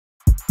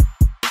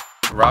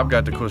Rob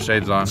got the cool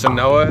shades on. So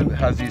Noah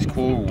has these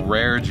cool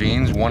rare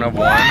jeans, 1 of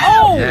 1.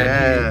 Oh!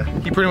 Yeah.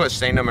 He pretty much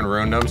stained them and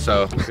ruined them,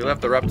 so. We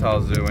left the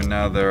reptile zoo and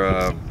now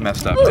they're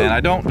messed up. And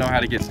I don't know how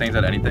to get stains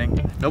at anything.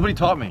 Nobody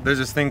taught me. There's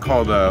this thing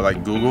called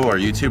like Google or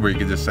YouTube where you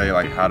can just say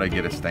like how to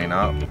get a stain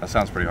out. That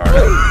sounds pretty hard.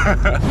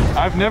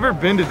 I've never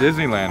been to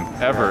Disneyland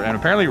ever, and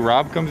apparently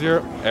Rob comes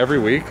here every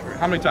week.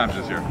 How many times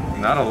this year?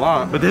 Not a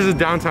lot, but this is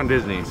downtown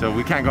Disney, so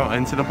we can't go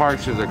into the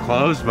parks because they're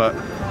closed, but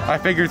I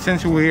figured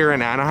since we're here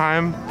in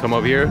Anaheim, come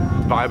over here,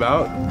 vibe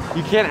out.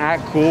 You can't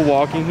act cool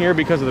walking here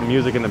because of the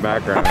music in the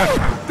background.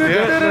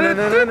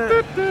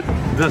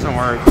 Doesn't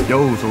work.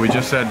 Yo, so we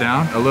just sat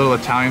down, a little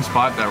Italian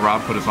spot that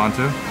Rob put us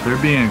onto.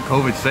 They're being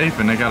COVID safe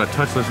and they got a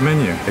touchless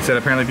menu. They said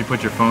apparently if you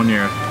put your phone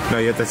near. No,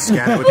 you have to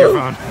scan it with your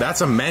phone.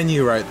 That's a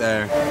menu right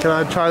there. Can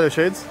I try the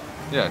shades?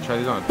 Yeah, try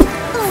these on.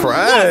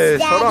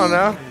 Fresh, hold on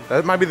now.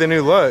 That might be the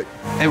new look.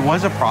 It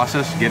was a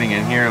process getting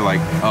in here,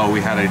 like, oh,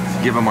 we had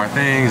to give them our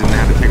things and they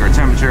had to take our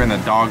temperature and the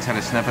dogs had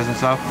to sniff us and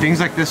stuff. Things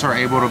like this are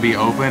able to be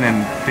open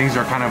and things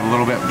are kind of a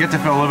little bit, get to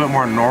feel a little bit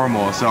more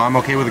normal. So I'm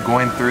okay with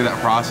going through that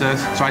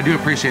process. So I do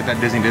appreciate that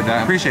Disney did that.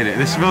 I appreciate it.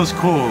 This feels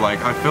cool. Like,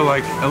 I feel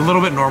like a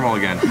little bit normal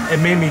again. It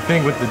made me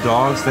think with the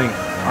dogs thing,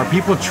 are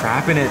people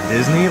trapping at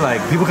Disney? Like,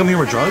 people come here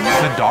with drugs?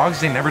 The dogs,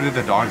 they never did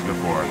the dogs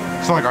before.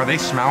 So like, are they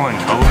smelling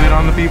COVID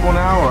on the people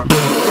now? Or?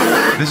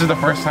 This is the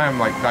first time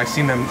like I've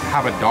seen them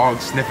have a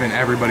dog sniffing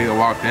everybody that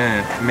walked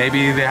in.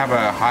 Maybe they have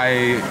a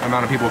high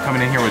amount of people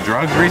coming in here with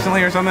drugs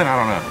recently or something, I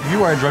don't know. If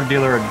you are a drug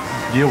dealer or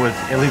deal with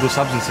illegal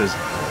substances,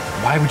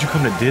 why would you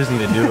come to Disney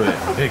to do it?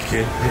 Hey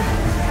kid,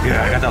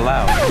 yeah, I got that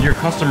loud. Your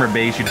customer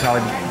base, you'd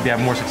probably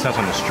have more success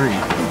on the street.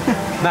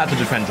 Not to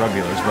defend drug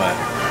dealers, but.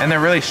 And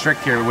they're really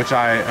strict here, which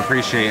I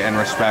appreciate and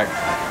respect.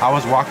 I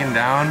was walking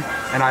down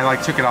and I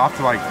like took it off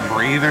to like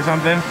breathe or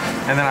something.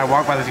 And then I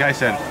walked by, this guy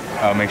said,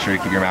 oh, make sure you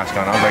keep your mask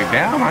on. I was like,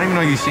 damn, I didn't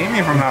even know you see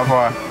me from that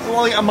far.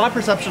 Well, like, my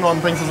perception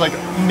on things is like,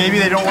 maybe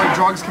they don't want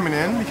drugs coming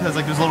in because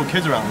like there's little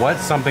kids around.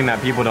 What's something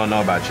that people don't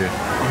know about you?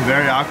 I'm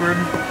very awkward.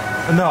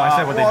 No, I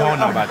said what they don't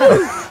know about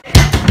you.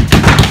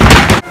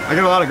 I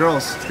get a lot of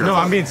girls. No,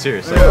 I'm being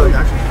serious. Yeah, like,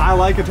 actually, I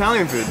like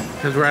Italian food.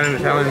 Because we're at an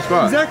Italian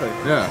spot. Exactly.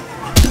 Yeah.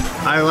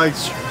 I like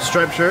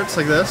striped shirts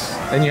like this.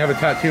 And you have a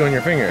tattoo on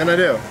your finger. And I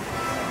do.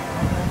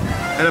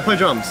 And I play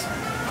drums.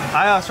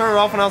 I started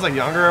off when I was like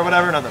younger or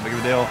whatever, not that big of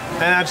a deal.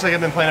 And actually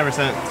I've been playing ever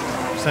since.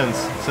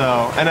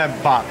 So, and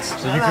I box.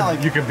 So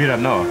you could beat up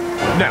Noah?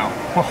 No.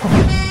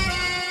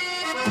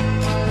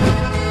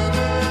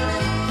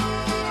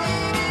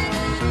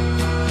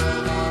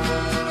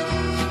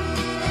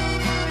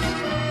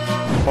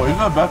 Oh, these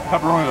are the best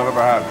pepperonis I've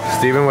ever had.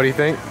 Steven, what do you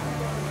think?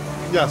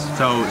 Yes.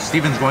 So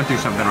Steven's going through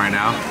something right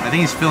now. I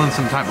think he's feeling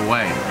some type of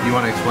way. You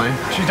want to explain?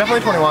 She's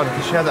definitely 21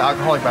 because she has the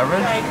alcoholic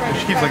beverage and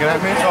she keeps looking at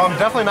me. So I'm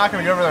definitely not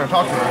going to go over there and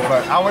talk to her,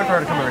 but I'll wait for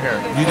her to come over here.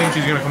 You think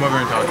she's going to come over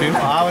and talk to you?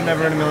 I would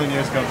never in a million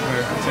years go up to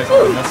her and say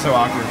something. That's so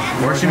awkward.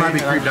 Or she might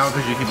be creeped out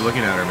because you keep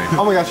looking at her, maybe.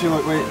 Oh my gosh,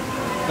 wait.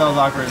 That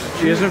was awkward.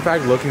 She is in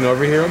fact looking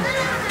over here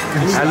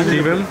at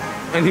Steven,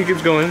 and he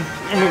keeps going.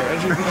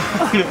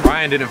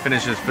 Ryan didn't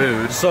finish his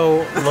food.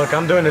 So, look,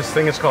 I'm doing this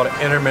thing, it's called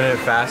intermittent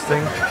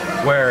fasting,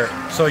 where,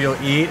 so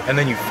you'll eat and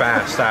then you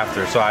fast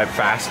after. So I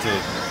fasted.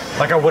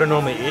 Like I would have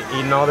normally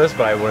eaten all this,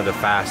 but I wanted to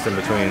fast in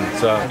between,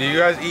 so. Do you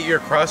guys eat your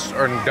crust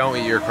or don't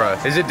eat your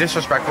crust? Is it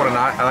disrespectful to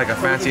not at like a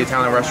fancy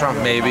Italian restaurant?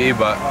 Maybe,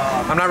 but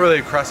I'm not really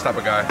a crust type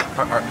of guy.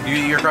 Do you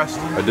eat your crust?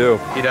 I do.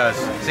 He does.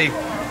 See,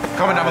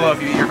 comment down below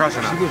if you eat your crust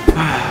or not.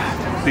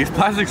 These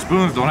plastic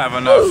spoons don't have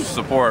enough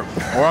support,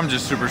 or I'm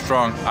just super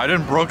strong. I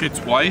didn't broke it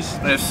twice,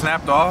 and it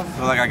snapped off.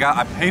 So like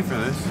I paid for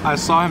this. I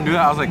saw him do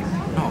that, I was like,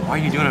 no, why are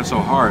you doing it so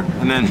hard?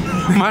 And then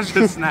mine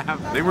just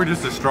snapped. They were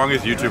just the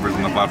strongest YouTubers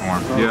on the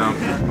platform. Yeah.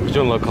 We're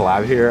doing a little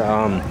collab here.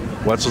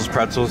 Wetzel's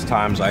Pretzels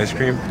times ice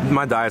cream.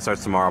 My diet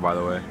starts tomorrow, by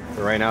the way.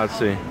 But right now, let's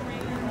see.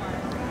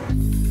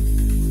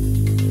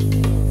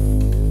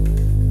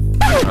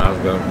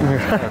 Let's go.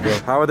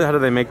 How do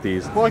they make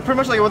these? Well, like pretty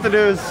much like what they do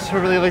is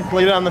really like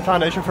lay down the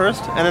foundation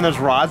first, and then there's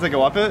rods that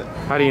go up it.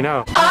 How do you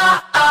know?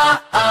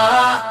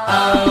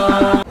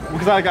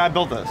 Because I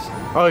built this.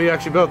 Oh, you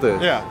actually built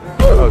this? Yeah.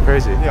 Oh,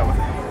 crazy. Yeah, with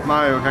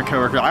my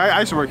coworker. I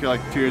used to work here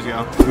like 2 years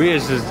ago. We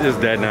is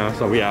dead now,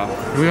 so we out.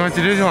 We went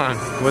to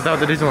Disneyland without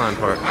the Disneyland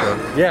part. So.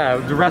 Yeah,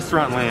 the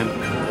restaurant land.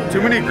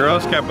 Too many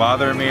girls kept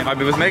bothering me. It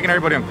was making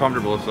everybody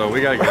uncomfortable, so we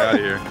gotta get out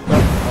of here.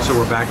 So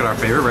we're back at our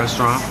favorite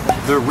restaurant,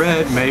 the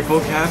Red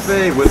Maple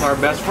Cafe, with our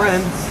best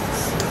friend.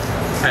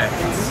 Hey,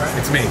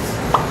 it's me,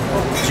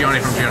 Gianni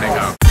from Gianni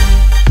Co.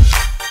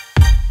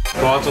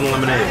 Thoughts on the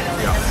lemonade?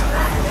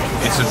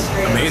 Yeah. It's just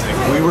amazing.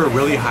 We were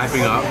really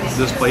hyping up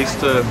this place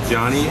to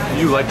Johnny.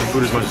 You like the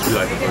food as much as we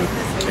like the food.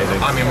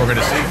 I mean, we're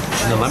gonna see.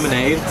 And the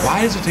lemonade,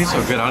 why does it taste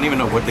so good? I don't even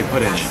know what they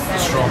put in it.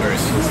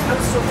 Strawberries.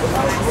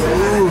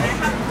 Ooh.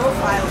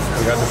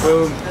 We got the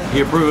food.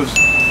 He approves.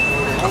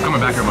 I'm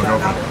coming back here with my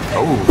girlfriend.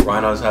 Oh.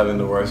 Rhino's having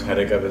the worst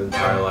headache of his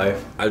entire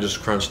life. I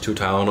just crunched 2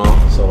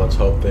 Tylenol, so let's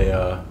hope they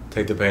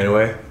take the pain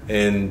away.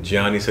 And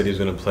Gianni said he was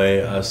gonna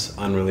play us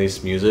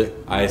unreleased music.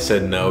 I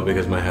said no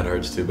because my head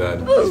hurts too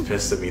bad. He's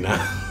pissed at me now.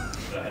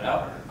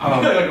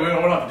 Like, we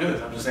don't have to do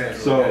this. I'm just saying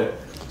it's really good.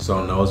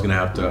 So Noah's gonna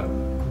have to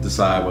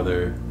decide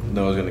whether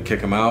Noah's gonna kick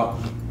him out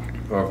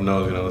or if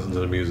Noah's gonna listen to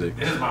the music.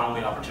 This is my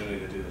only opportunity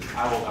to do this.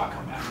 I will not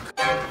come back.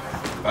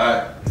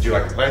 Alright, did you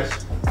like the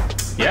place?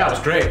 Yeah, it was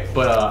great,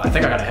 but I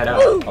think I gotta head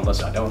out,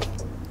 unless I don't.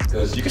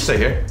 Because you can stay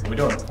here. What are we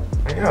doing?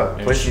 Hang out,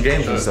 play some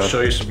games and stuff.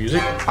 Show you some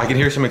music? I can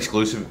hear some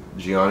exclusive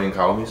Gianni and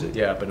Kyle music.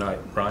 Yeah, but not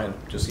Ryan,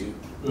 just you.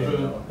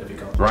 If he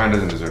comes. Ryan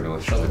doesn't deserve to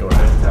listen. Shut the door. I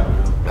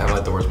have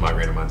like the worst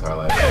migraine of my entire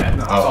life. Yeah,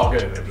 no, it's all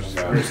good.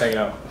 We're just hanging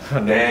out.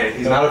 Man,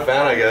 he's not a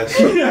fan, I guess.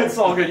 Yeah, it's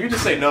all good. You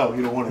just say no,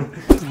 you don't want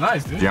it. This is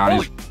nice, dude.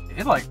 Gianni's.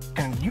 It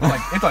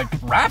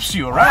wraps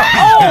you around.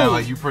 Yeah,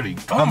 like you pretty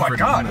Oh my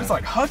god, it's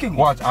like hugging.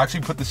 Watch, I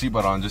actually put the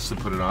seatbelt on just to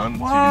put it on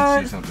so you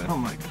can see something. Oh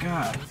my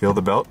god. Feel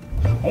the belt?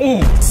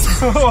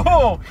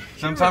 Oh!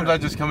 Sometimes I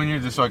just come in here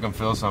just so I can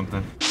feel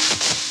something.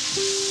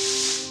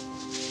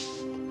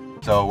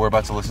 So we're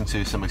about to listen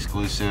to some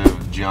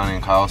exclusive Gianni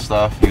and Kyle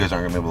stuff. You guys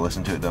aren't gonna be able to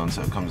listen to it though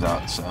until it comes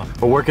out, so.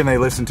 But where can they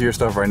listen to your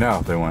stuff right now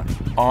if they want?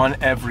 On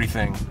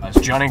everything. That's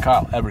Gianni and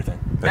Kyle, everything.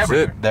 That's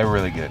it? They're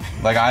really good.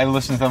 Like I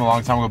listened to them a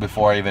long time ago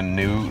before I even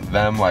knew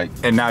them, like.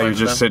 And now you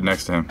just sit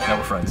next to him. Now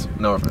we're friends.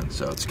 No, we're friends,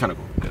 so it's kind of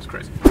cool. It's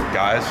crazy.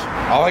 Guys,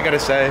 all I gotta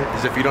say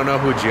is if you don't know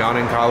who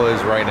Gianni and Kyle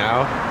is right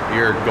now,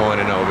 you're going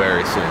to know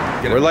very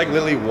soon. We're like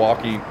literally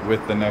walking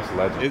with the next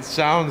legend. It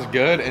sounds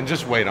good, and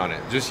just wait on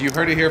it. Just, you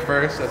heard it here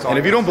first, that's all. And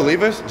if you don't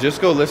believe us,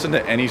 just go listen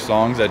to any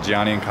songs that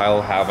Gianni and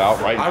Kyle have out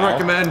right now. I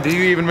recommend Do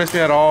You Even Miss Me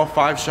At All,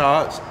 5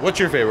 Shots. What's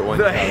your favorite one?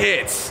 The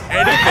hits.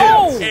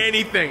 Anything.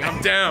 Anything,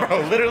 I'm down.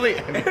 Bro, literally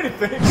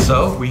anything.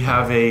 So we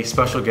have a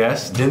special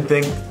guest. Didn't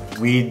think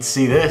we'd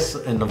see this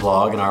in the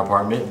vlog in our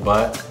apartment,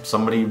 but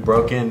somebody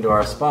broke into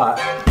our spot.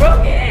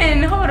 Broke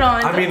in? Hold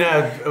on. I mean,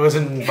 it was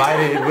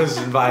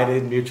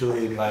invited,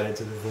 mutually invited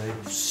to the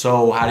thing.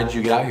 So how did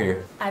you get out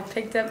here? I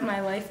picked up my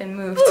life and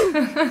moved.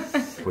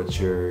 What's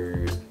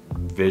your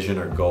vision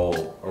or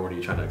goal, or what are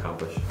you trying to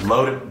accomplish?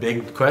 Loaded,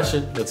 big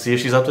question. Let's see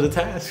if she's up to the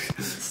task.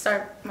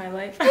 Start my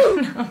life. I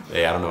don't know.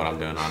 Hey, I don't know what I'm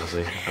doing,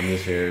 honestly. I'm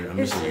just here. I'm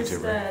just a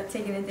YouTuber.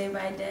 Taking it day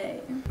by day.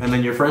 And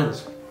then your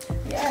friends.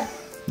 Yeah.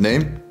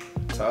 Name?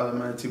 Tyler,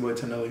 man, T-Boy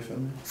Tenelli, feel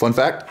me? Fun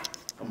fact?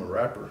 I'm a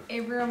rapper.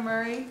 Gabriel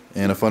Murray.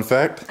 And a fun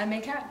fact? I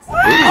make cats.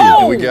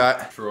 And we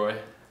got Troy.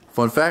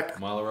 fun fact.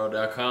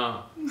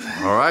 MileRoad.com.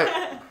 All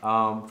right.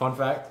 Fun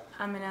fact.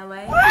 I'm in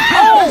LA.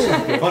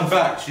 Fun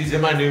fact, she's in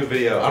my new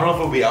video. I don't know if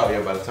it'll be out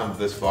yet by the time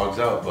this vlog's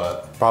out,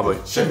 but Probably.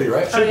 Should be,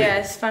 right? Oh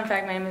yes, fun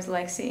fact, my name is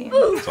Lexi.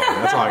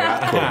 That's all I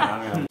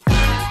got.